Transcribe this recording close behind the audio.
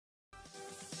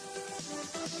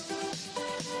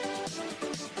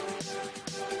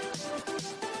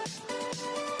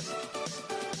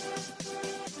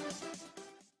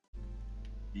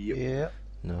Yeah.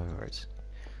 No worries.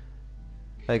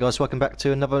 Hey guys, welcome back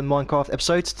to another Minecraft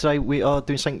episode. Today we are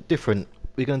doing something different.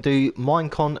 We're going to do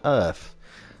Minecon Earth.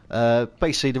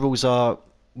 Basically the rules are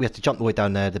we have to jump the way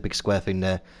down there, the big square thing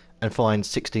there, and find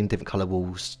 16 different colour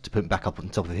walls to put back up on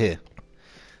top of here.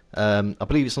 I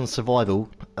believe it's on survival,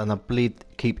 and I believe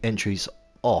keep entries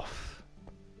off.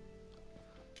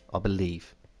 I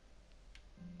believe.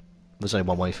 There's only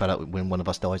one way you found out when one of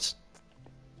us dies.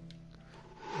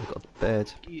 We've got a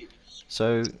bed.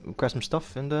 So we'll grab some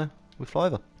stuff and we'll fly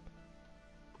over.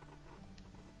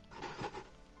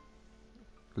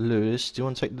 Lewis, do you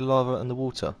want to take the lava and the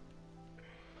water?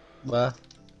 Where?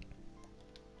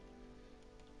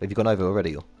 Have you gone over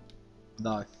already? Or?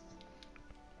 No.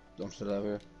 I'm still over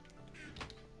here.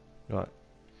 Right.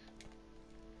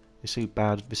 You see how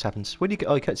bad this happens. Where do you get?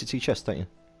 Oh, you catch it to your chest, don't you?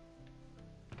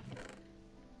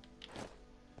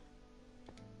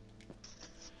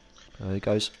 There he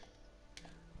goes.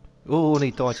 Oh, and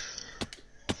he died.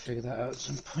 Figure that out at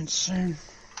some point soon.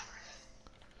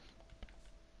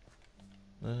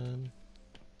 Let's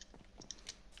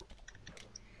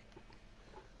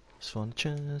find the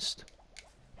chest.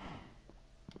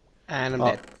 And I'm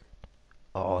dead.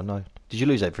 Oh no! Did you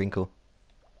lose everything, or?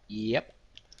 Yep.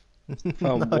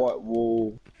 Found white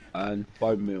wall and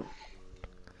bone meal.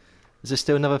 Is there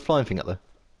still another flying thing up there?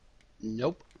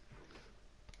 Nope.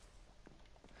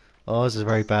 Oh, this is a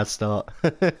very bad start.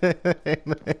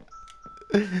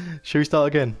 Should we start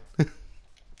again?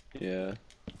 Yeah.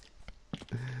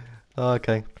 Oh,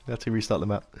 okay, we have to restart the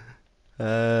map.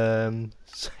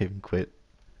 Save and quit.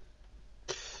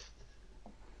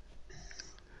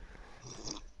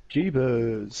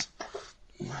 Jeebers.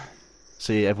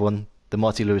 See, everyone, the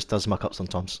mighty Lewis does muck up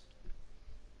sometimes.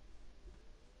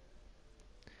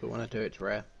 But when I do, it's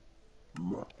rare.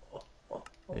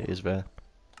 It is rare.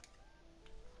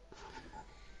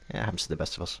 Yeah, it happens to the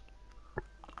best of us.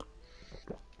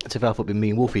 So if I thought it'd be me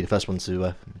and Wolfy the first ones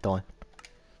to die.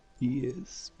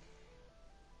 Yes.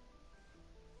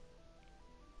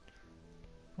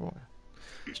 Right.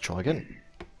 Let's try again.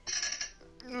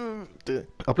 I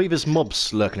believe there's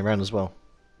mobs lurking around as well.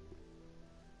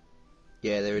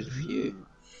 Yeah, there is a few.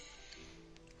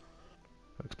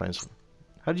 That explains.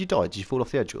 How did you die? Did you fall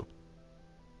off the edge or?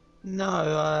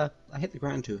 No, I hit the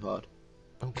ground too hard.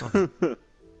 Oh god.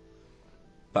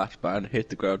 Batman hit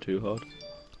the ground too hard.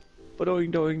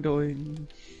 Doing, doing, doing.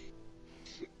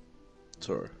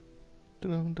 Sorry.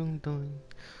 Dun, dun, dun.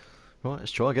 Right,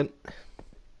 let's try again.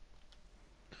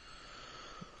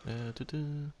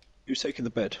 Who's taking the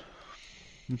bed?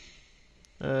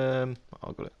 I've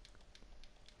got it.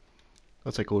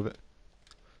 I'll take all of it.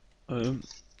 I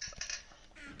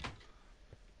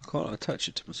can't attach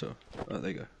it to myself. Oh,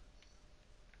 there you go.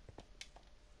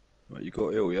 Right, you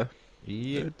got ill, yeah?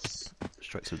 Yep.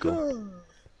 Straight to the goal.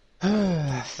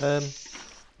 Oh,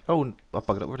 I bugged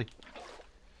it up already.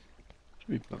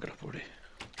 We bug it up already.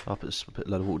 I'll put a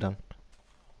load of water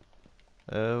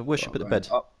down. Where should I put the bed?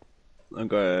 Up. I'm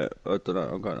going. I don't know.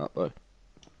 I'm going up though.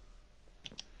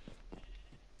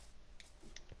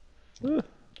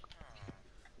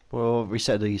 Well,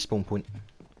 reset the spawn point.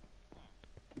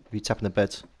 If you tap in the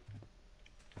bed.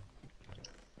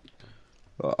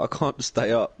 I can't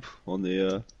stay up on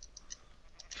the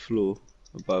floor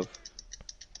above.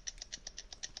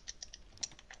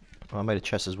 I made a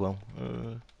chest as well.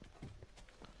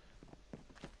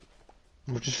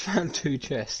 I just found 2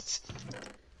 chests.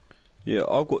 Yeah,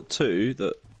 I've got 2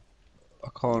 that I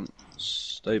can't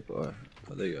stay by. Oh,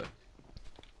 there you go.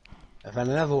 I found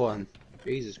another one.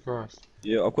 Jesus Christ.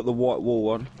 Yeah, I've got the white wall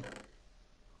one.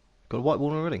 Got a white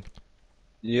wall already?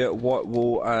 Yeah, white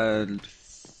wall and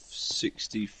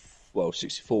 64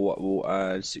 white wall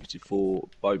and 64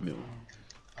 bone meal.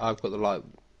 I've got the light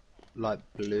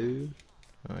blue.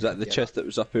 Is that the chest that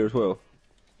was up here as well?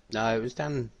 No, it was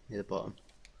down near the bottom.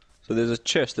 So there's a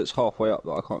chest that's halfway up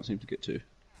that I can't seem to get to.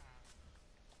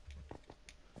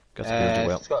 Got to build your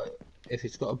way up. If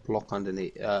it's got a block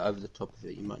underneath, over the top of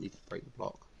it, you might need to break the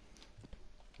block.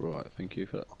 Right, thank you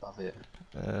for that. Above it.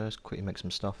 Let's quickly make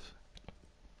some stuff.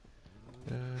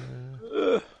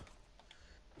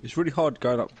 It's really hard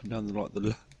going up and down the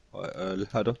ladder.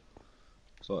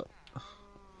 It's like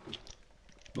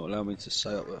not allowing me to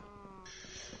stay up there.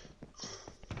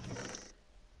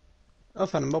 I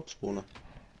found a mob spawner.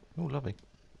 Oh, lovely.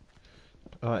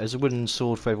 Alright, there's a wooden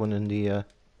sword for everyone in the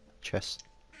chest.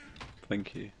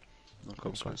 Thank you. I'll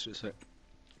come close to a sec.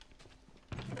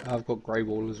 I've got grey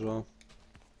wall as well.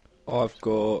 I've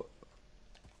got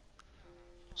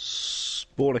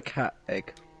spawn a cat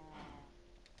egg.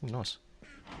 Oh, nice.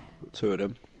 Got 2 of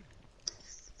them.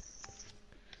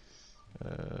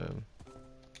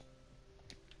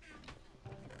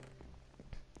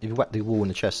 can whack the wall in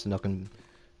the chest and I can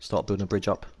start building a bridge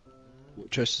up.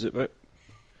 What chest is it, mate?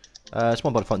 It's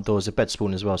one by the front door. There's a bed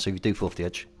spawn as well, so if you do fall off the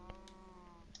edge.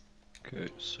 Okay,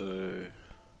 so...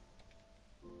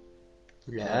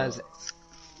 Yeah, that's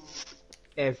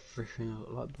everything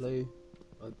like blue.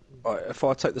 Alright, if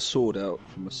I take the sword out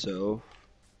for myself,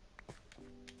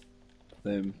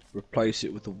 then replace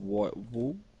it with the white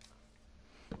wall.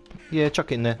 Yeah,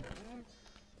 chuck it in there.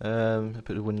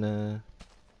 Put the one there.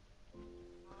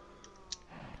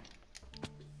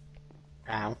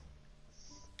 Ow.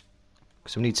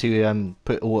 Because we need to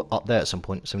put it all up there at some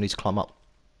point, so we need to climb up.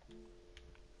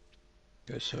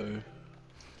 Okay, so...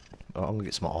 Oh, I'm gonna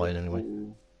get some iron anyway.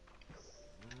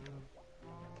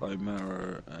 Bone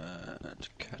marrow and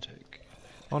catic.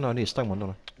 Oh no, I need a stone one,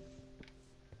 don't I?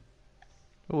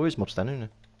 Oh, there is mobs down, isn't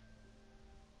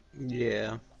there?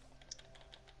 Yeah.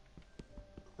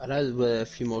 I know where a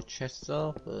few more chests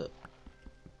are, but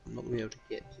I'm not gonna be able to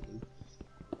get to them.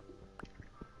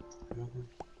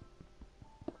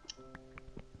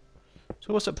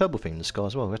 So what's that purple thing in the sky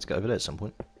as well? We have to get over there at some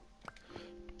point.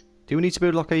 Do we need to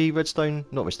build like a redstone,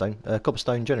 not redstone,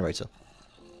 cobblestone generator?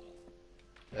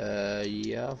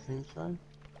 Yeah, I think so.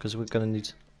 Because we're gonna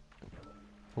need...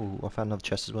 Oh, I found another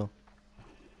chest as well.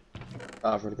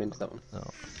 Oh, I've already been to that one. Oh,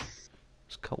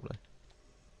 it's cold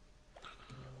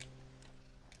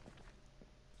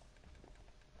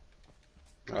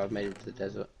though. Oh, I've made it to the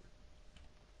desert.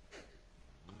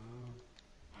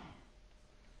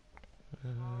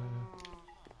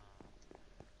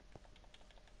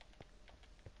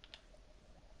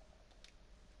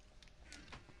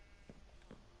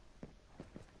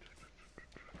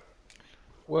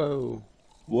 Whoa.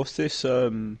 What's this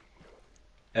air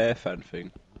fan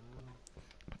thing?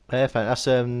 Yeah, fan. That's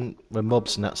where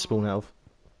mobs and that spawn out of.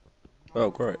 Oh,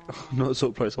 great. Not the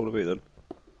sort of place I want to be then.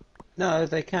 No,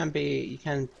 they can be. You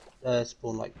can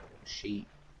spawn like sheep,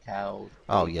 cows.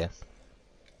 Oh yeah.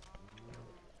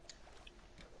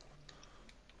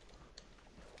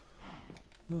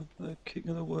 Oh, the king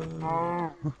of the world.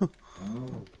 Well,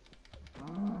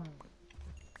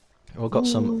 I've got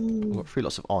some. I've got 3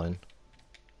 lots of iron.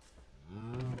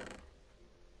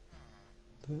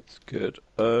 That's good.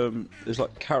 There's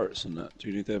like carrots and that. Do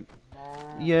you need them?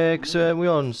 Yeah, because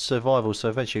we're on survival, so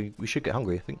eventually we should get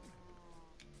hungry, I think.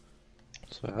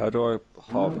 So how do I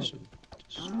harvest them?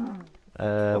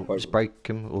 Just break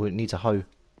them, or it needs a hoe.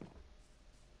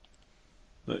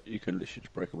 No, you can literally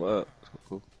just break them like that. That's quite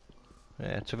cool.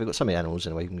 Yeah, so if we've got so many animals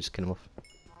anyway, you can just kill them off.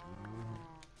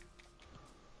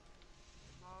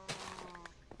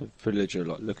 The villager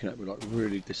like looking at me like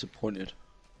really disappointed.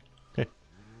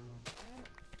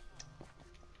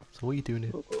 So what are you doing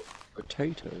here? Oh,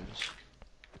 potatoes.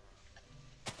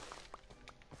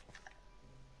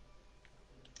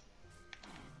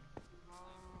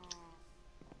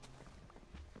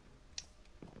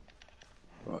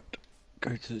 Right,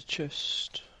 go to the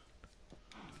chest.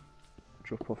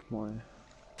 Drop off my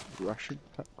ration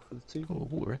pack for the team. Oh,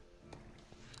 water.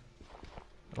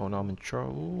 Oh no, I'm in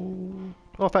trouble.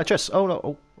 Oh, I found a chest. Oh no.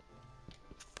 Oh,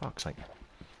 fuck's sake.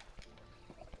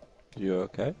 You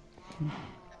okay?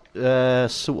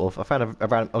 Sort of. I found a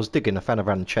random. I was digging. I found a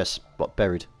random chest, but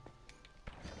buried.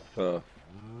 But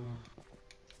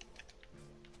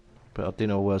I didn't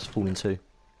know where I was falling to.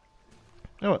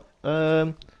 Alright.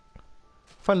 Found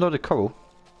a load of coral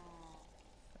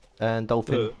and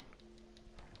dolphin.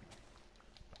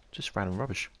 Just random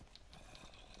rubbish.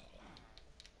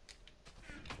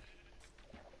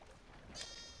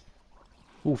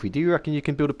 Wolfy, do you reckon you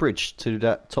can build a bridge to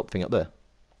that top thing up there?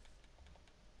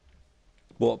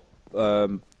 What?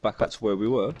 Back up to where we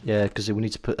were? Yeah, because we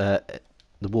need to put the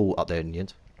wall up there in the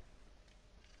end.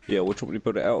 Yeah, what do you want me to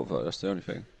build it out of though? That's the only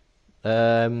thing.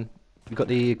 We've got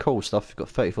the coral stuff. We've got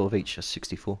 34 of each. That's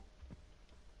 64.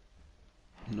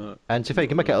 No. And if you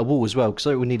can make it a wall as well, because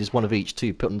all we need is one of each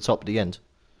to put on the top at the end.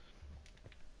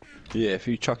 Yeah, if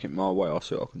you chuck it my way, I'll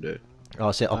see what I can do. Oh,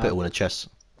 I'll put it all in a chest.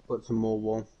 Put some more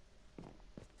wall.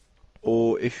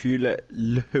 Or if you let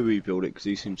Louis build it, because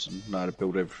he seems to know how to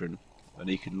build everything, and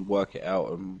he can work it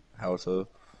out and how to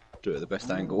do it at the best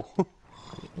angle.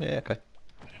 Yeah, okay.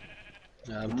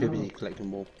 I'm too busy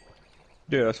collecting wool.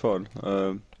 Yeah, that's fine.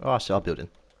 Oh, I see. I'll build it.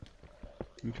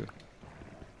 Okay.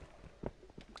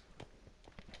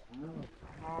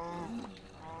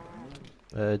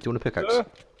 Do you want a pickaxe?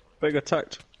 Being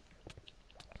attacked.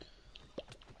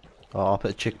 Oh, I'll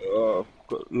put a chicken.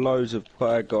 Got loads of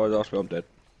bad guys after me, I'm dead.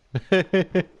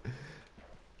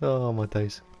 Oh, my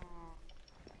days.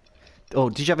 Oh,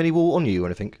 did you have any wool on you or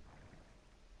anything?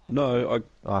 No, I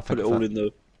I put it all in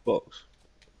the box.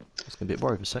 It's going to be a bit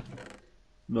worried for a sec.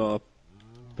 No, I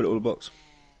put it all in the box.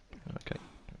 Okay.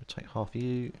 take half of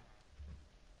you.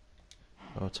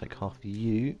 I'll take half of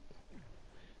you.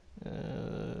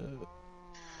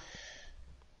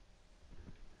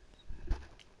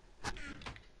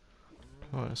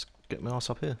 Alright, let's get my ass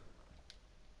up here.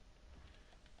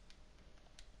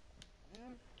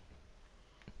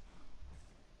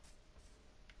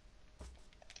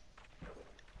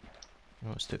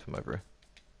 Alright, let's do it from over here.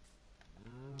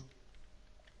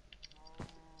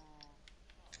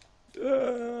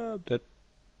 I'm dead.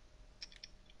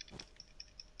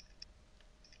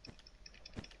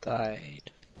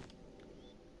 Died.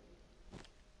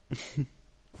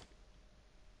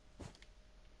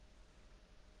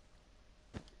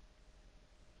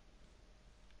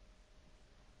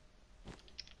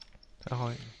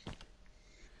 Alright.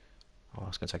 Oh,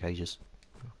 it's gonna take ages.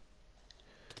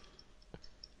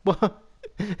 What?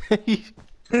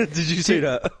 Did you see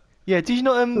that? Yeah, did you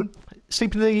not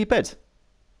sleep in the bed?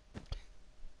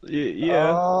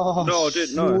 Yeah. Oh, No, I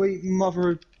didn't know. Sweet mother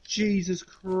of Jesus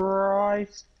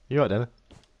Christ. You right then?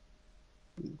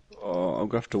 Oh, I'm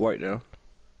gonna have to wait now.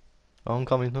 Oh, I'm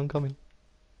coming, I'm coming.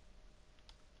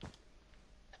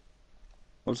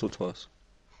 Once or twice.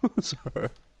 Sorry.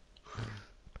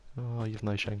 Oh, you've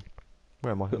no shame.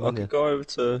 Where am I? I could go over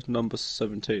to number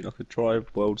 17. I could try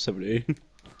world 17.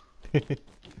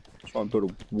 Try and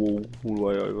build a wall all the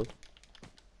way over.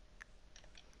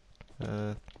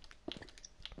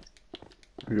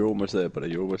 You're almost there, buddy.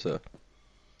 You're almost there.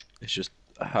 It's just,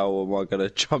 how am I gonna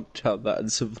jump down that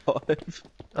and survive?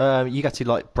 You got to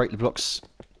like break the blocks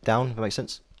down, if that makes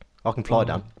sense. I can fly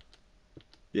down.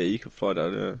 Yeah, you can fly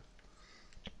down, yeah.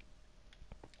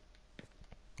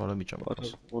 Oh, let me jump I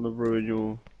across. don't want to ruin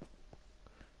your...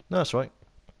 No, that's right.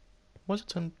 Why does it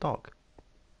turn dark?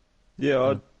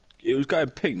 Yeah, it was going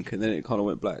pink and then it kind of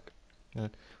went black. Yeah.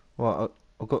 Well,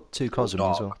 I've got 2 cars with me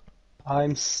as well.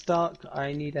 I'm stuck.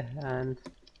 I need a hand.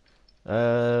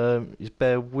 Just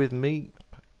bear with me.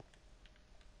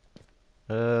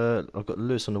 I've got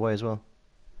Lewis on the way as well.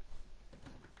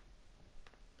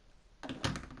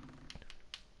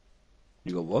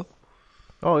 You got what?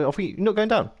 Oh, I think you're not going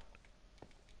down.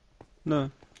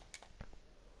 No.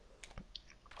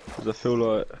 Because I feel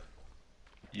like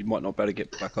you might not be able to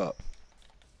get back up.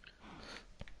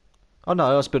 Oh no,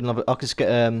 I was building another. I could just get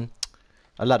a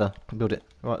ladder and build it.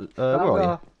 Right, where are you?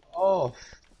 Bugger off.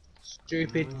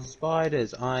 Stupid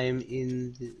spiders. I'm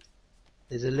in.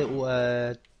 There's a little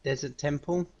desert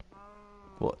temple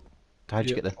What? How'd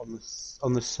you get there?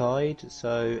 on the side.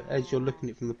 So as you're looking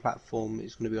at it from the platform,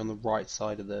 it's going to be on the right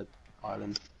side of the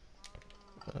island.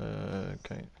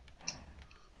 Okay.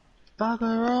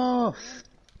 Bugger off.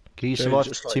 Can you Jay, survive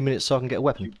just 2 minutes so I can get a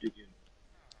weapon?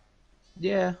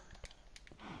 Yeah.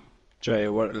 Jay,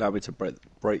 it won't allow me to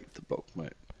break the block,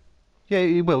 mate. Yeah,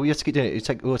 you will. You have to keep doing it.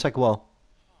 It'll take a while.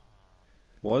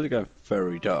 Why is it going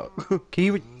very dark? Can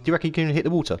you? Do you reckon you can hit the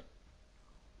water?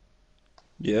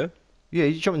 Yeah? Yeah,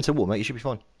 you jump into the water, mate. You should be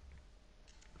fine.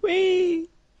 Whee!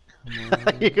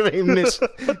 You're gonna hit miss.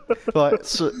 Right,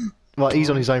 so, right. He's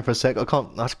on his own for a sec. I can't.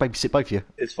 I have to babysit both of you.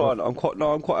 It's fine. I'm quite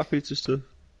happy just to...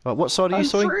 Right, what side are you? I'm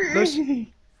Sorry, free. Lewis?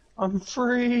 I'm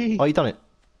free. Oh, you done it?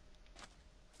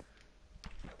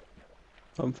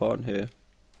 I'm fine here.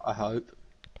 I hope.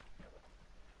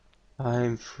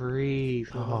 I'm free.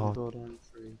 For Oh. God, I'm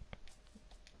free.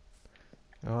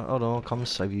 Alright, hold on. I'll come and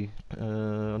save you.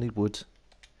 I need wood.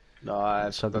 No,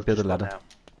 I've So I've build a just ladder. run out.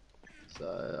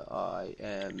 So I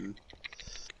am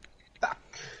back.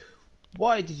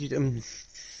 Why did you?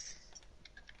 Daddy's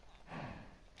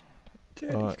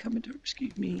Alright. coming to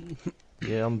rescue me.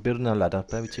 Yeah, I'm building a ladder.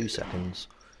 Bear with 2 seconds.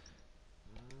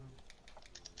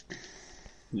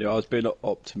 Yeah, I was being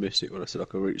optimistic when I said I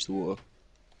could reach the water.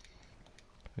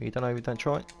 You don't know if you don't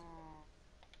try it?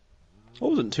 I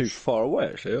wasn't too far away,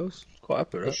 actually. I was quite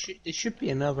happy with There should be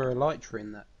another elytra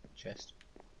in that chest.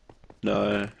 that.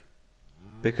 No.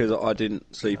 Because I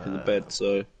didn't sleep in the bed,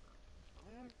 so...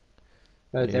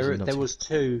 No, Yeah, there isn't there that- was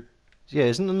 2. Yeah,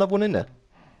 isn't there another one in there?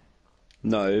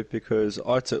 No, because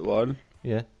I took one,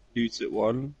 Yeah, you took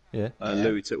one, yeah. and Yeah.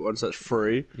 Louis took one, so that's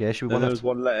 3. Yeah, should be Then one there left. was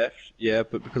one left. Yeah,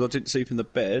 but because I didn't sleep in the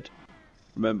bed,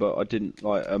 remember, I didn't,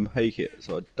 like, hake it,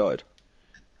 so I died.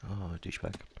 Oh,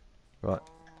 douchebag. Right.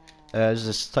 There's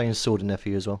a stained sword in there for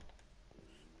you as well.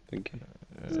 Thank you.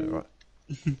 Right.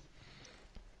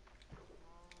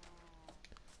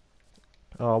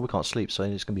 Oh, we can't sleep, so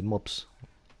it's going to be mobs.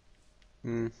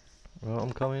 Hmm. Right,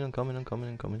 I'm coming, I'm coming, I'm coming,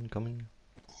 I'm coming, I'm coming.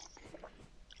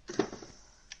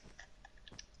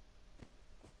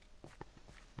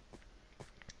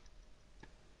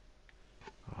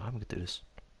 Oh, I'm going to do this.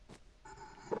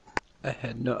 I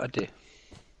had no idea.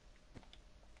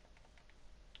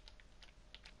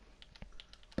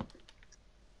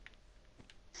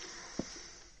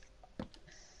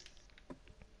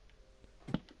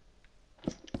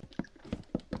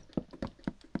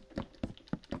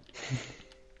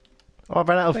 I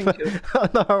ran out of. Thank you.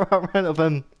 No, I ran out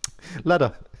of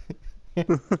ladder.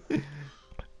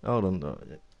 Hold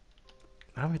on.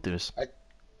 How do we do this?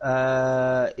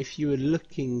 If you were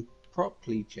looking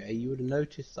properly, Jay, you would have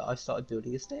noticed that I started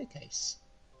building a staircase.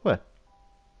 Where?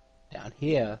 Down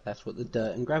here, that's what the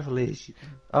dirt and gravel is. You can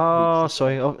Oh, reach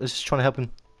sorry. I was just trying to help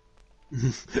him.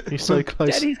 He's so close.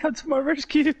 Daddy's come to my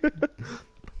rescue.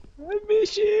 I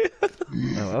miss you.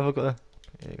 Oh, have I got a...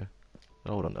 There you go.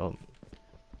 Hold on.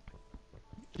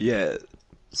 Yeah.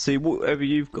 See, whatever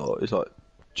you've got is like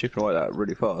chipping like that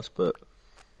really fast, but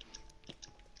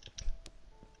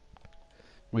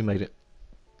We made it.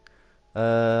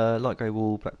 Light grey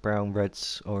wall, black, brown,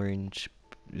 reds, orange,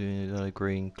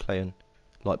 green, clay, and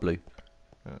light blue.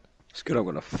 it's good I'm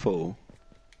gonna fall.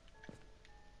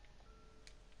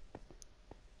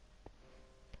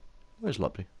 Where's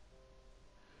light blue?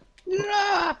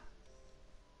 Ah!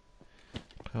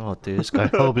 Oh dear, it's going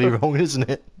horribly wrong, isn't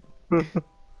it?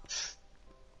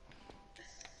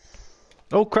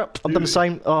 Oh crap! I've done the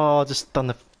same. Oh, I just done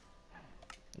the.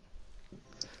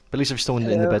 But at least I'm still in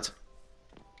the bed.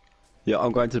 Yeah,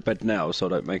 I'm going to bed now, so I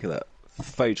don't make that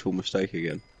fatal mistake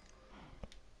again.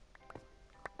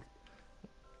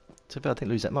 So I didn't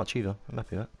lose that much either. I'm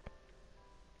happy with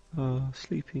that.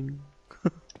 Sleeping.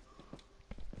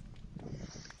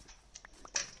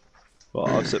 Well,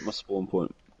 I've set my spawn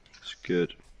point. It's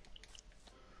good.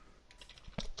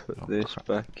 Put this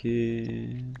back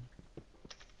in.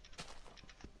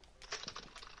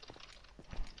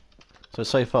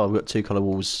 So far we've got 2 colour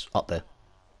walls up there.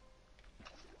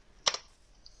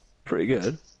 Pretty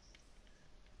good.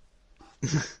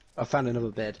 I found another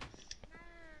bed.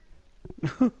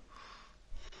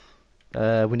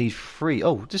 We need 3.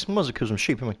 Oh, this might as well kill some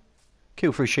sheep, haven't we?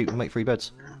 Kill 3 sheep and make 3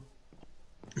 beds.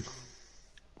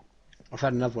 I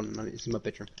found another one. It's in my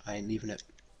bedroom. I ain't leaving it.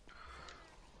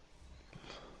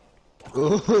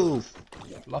 Ooh,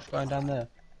 fluff going down there.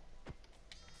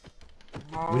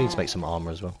 We need to make some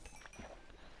armour as well.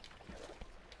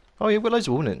 Oh yeah, we've got loads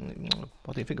of wool in it.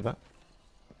 I didn't think of that.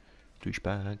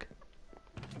 Douchebag.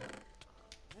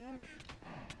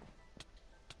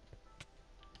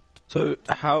 So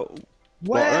how?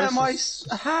 Where Well, am I?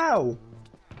 How?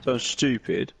 Sounds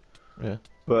stupid, Yeah.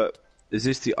 but is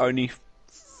this the only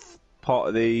part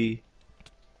of the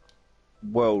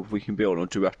world we can build, or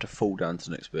do we have to fall down to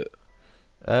the next bit?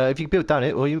 If you build down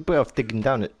it, or you're better off digging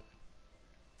down it.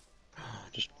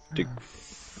 Just dig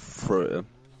through it.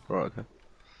 Right. Okay.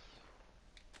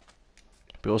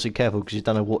 But also careful because you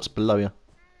don't know what's below you.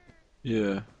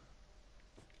 Yeah.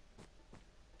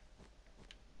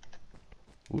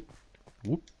 Whoop,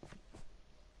 whoop.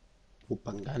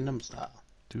 Open Gangnam Style.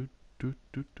 Do, do,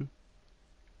 do, do.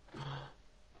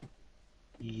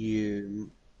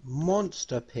 You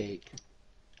monster pig.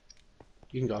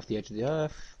 You can go off the edge of the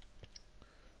earth.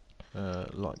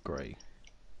 Light grey.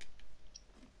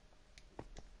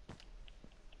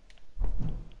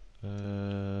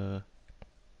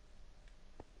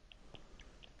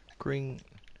 Green.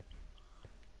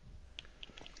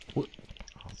 What?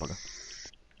 Oh, bugger.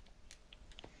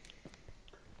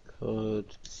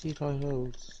 Could see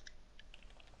titles.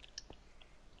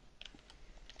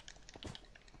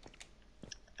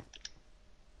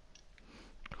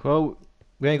 Well,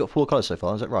 we only got 4 colours so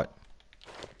far, is that right?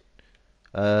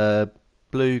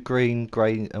 Blue, green,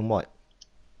 grey and white.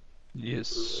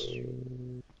 Yes.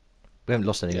 We haven't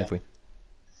lost any, Yeah. have we?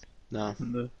 No.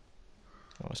 No.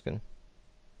 Oh, that's good.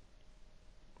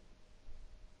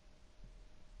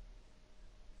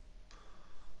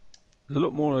 There's a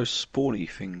lot more of those spawny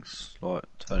things like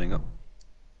turning up.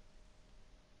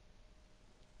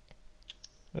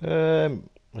 I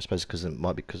suppose because it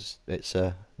might be because it's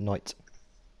night.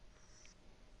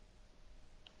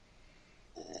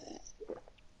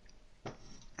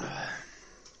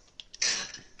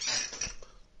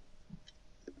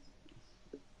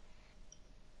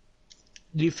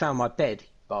 You found my bed,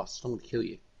 bastard. I'm gonna kill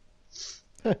you.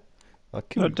 I I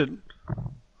killed you. didn't.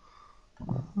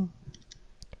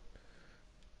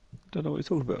 Don't know what you're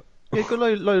talking about. Yeah, you've got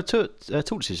a load of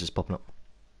tortoises just popping up.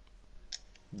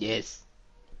 Yes.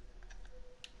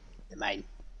 The main.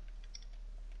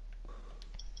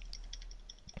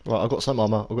 Right, I've got some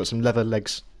armour. I've got some leather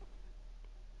legs.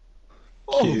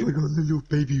 Oh Cute. my god, the little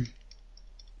baby.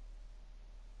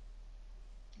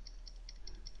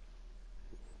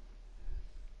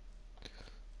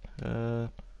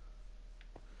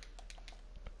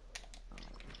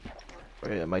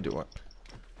 Yeah, I made it right.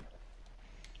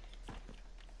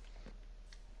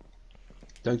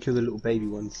 Don't kill the little baby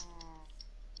ones.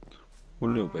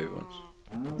 One little baby ones.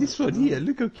 This one here,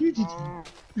 look how cute it is.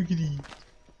 Look at it.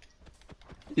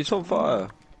 It's on fire.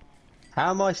 How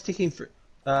am I sticking for?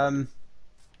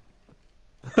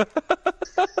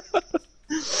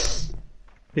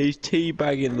 He's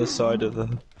teabagging the side of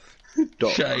the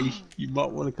dock. Shay, you might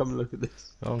want to come and look at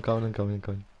this. Oh, I'm coming, I'm coming, I'm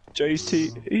coming. He's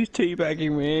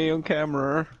teabagging me on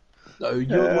camera. No,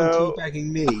 you're the one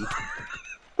teabagging me.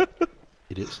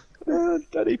 Idiots.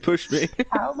 Daddy pushed me.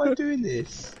 How am I doing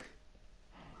this?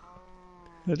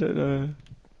 I don't know.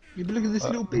 You look at this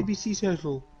little baby sea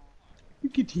turtle.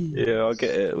 Look at him. Yeah, I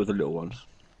get it with the little ones.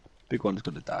 Big one's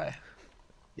gonna die.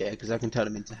 Yeah, because I can turn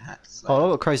them into hats. Oh, I've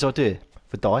got a crazy idea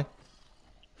for dye.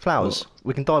 Flowers. What?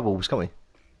 We can dye walls, can't we?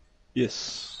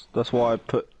 Yes, that's why I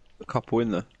put a couple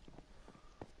in there.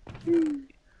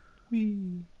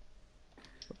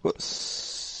 I've got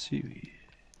seaweed.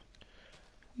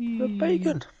 The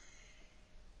bacon.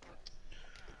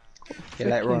 Yeah,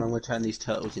 later on I'm going to turn these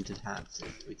turtles into hats so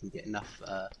we can get enough.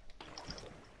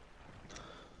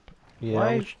 Yeah,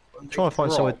 Why I'm trying to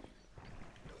find somewhere.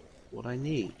 What I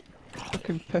need.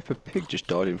 Fucking Peppa Pig just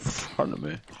died in front of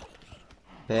me.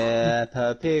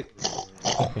 Peppa Pig.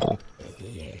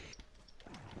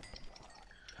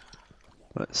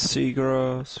 That's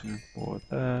seagrass. What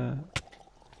that?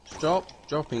 Stop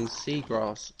dropping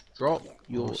seagrass. Drop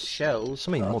your shells.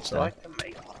 something mods so I there. can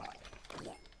make.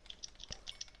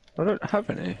 I don't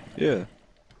have any. Yeah,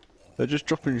 they're just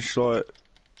dropping just like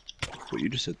what you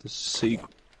just said. The sea.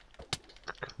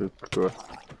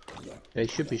 They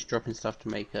should be dropping stuff to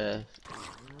make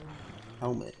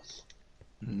helmets.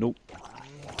 Nope.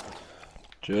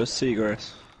 Just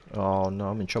seagrass. Oh no,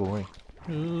 I'm in trouble, eh?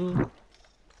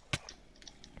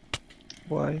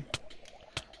 Why?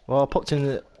 Well, I popped in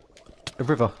a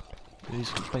river. These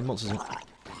playing monsters in it.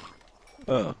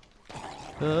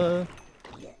 Oh.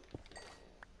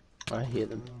 I hear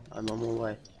them. I'm on my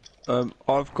way.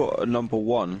 I've got a number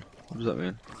 1. What does that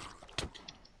mean?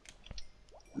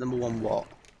 Number 1 what?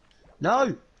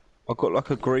 No! I got like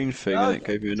a green thing No! and it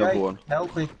gave me another Jay, one.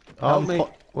 Help me. Help me.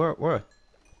 Where?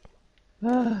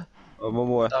 I'm on my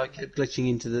way. I kept glitching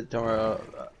into the door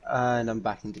and I'm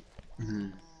back into.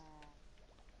 You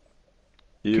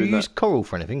Do you and use that? coral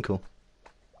for anything? Cool.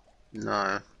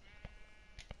 No.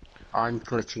 I'm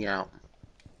glitching out.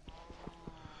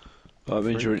 I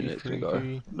mean, your Freaky, internet's gonna go.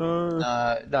 freaky. No.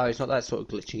 No, it's not that sort of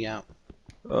glitching out.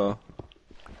 Oh.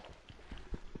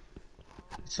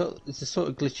 It's a sort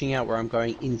of glitching out where I'm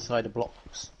going inside of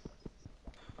blocks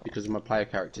because my player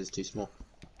character is too small.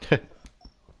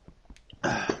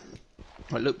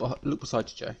 Right, look beside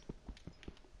you, Joe.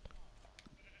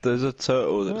 There's a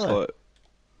turtle that's Oh. like.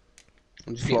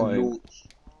 I'm just Flying. getting launched.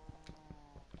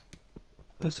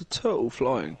 There's a turtle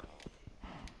flying.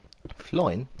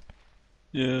 Flying?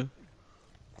 Yeah.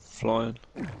 Flying.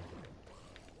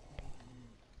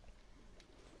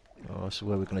 Oh, this is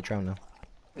where we're going to drown now.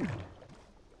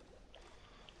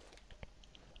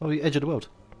 Oh, the edge of the world.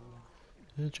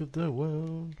 Edge of the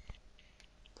world.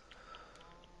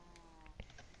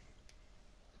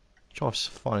 Trying to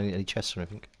find any chests or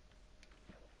anything.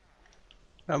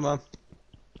 Come on.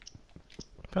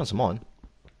 Found some mine.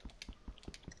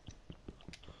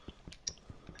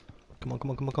 Come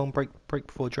on, break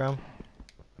before I drown.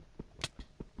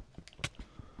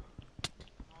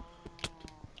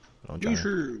 Oh, I'm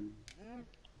drowning.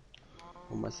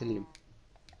 On my mycelium.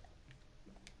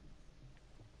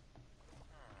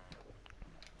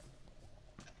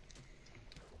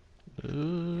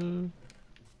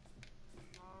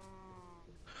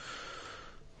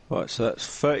 Right, so that's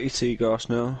 30 seagrass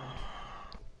now.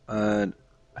 And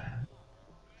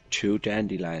 2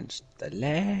 dandelions. The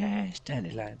last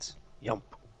dandelions. Yum.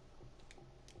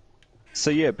 So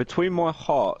yeah, between my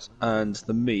heart and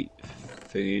the meat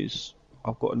thingies,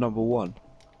 I've got a number 1.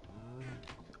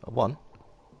 A 1?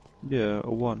 Yeah, a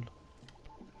 1.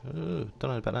 Don't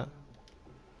know about that.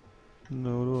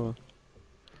 No, do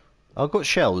I've got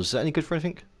shells. Is that any good for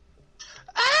anything?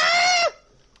 I?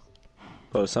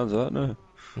 By the sounds of that, no.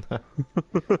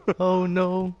 Oh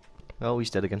no. Oh, he's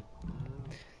dead again.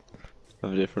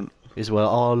 Have a different. As well.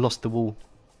 Oh, I lost the wall.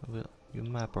 You're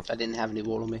mad, bro. I didn't have any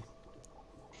wall on me.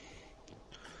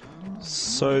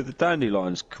 So the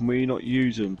dandelions, can we not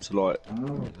use them to like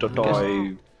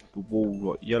dye the wall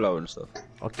like yellow and stuff?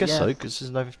 I guess Yeah. so, because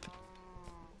there's no...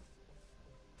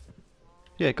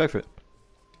 Yeah, go for it.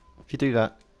 If you do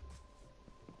that.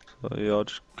 So yeah, I'll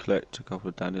just collect a couple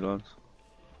of dandelions.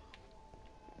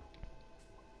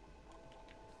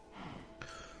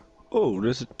 Oh,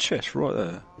 there's a chest right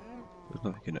there. There's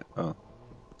nothing in it. Oh,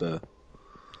 there.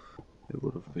 It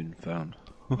would have been found.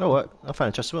 Oh, what? I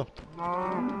found a chest as well.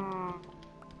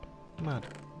 Mad.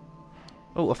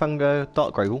 Oh, I found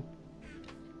dark grey wool.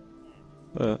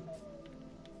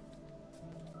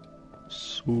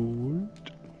 Sweet. Sweet.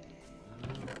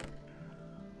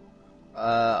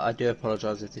 I do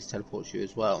apologise if this teleports you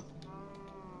as well.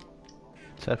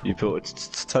 Teleport. You built it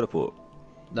to teleport.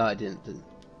 No, I didn't.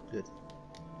 Good.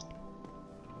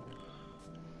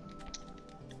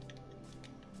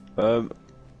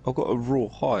 I've got a raw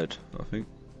hide, I think.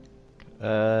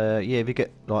 Yeah, if you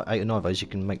get like 8 or 9 of those, you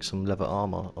can make some leather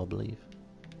armor, I believe.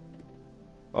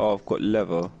 Oh, I've got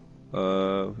leather.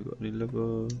 Have we got any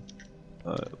leather?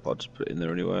 I'll just put it in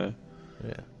there anyway.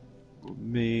 Yeah.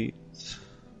 Meat.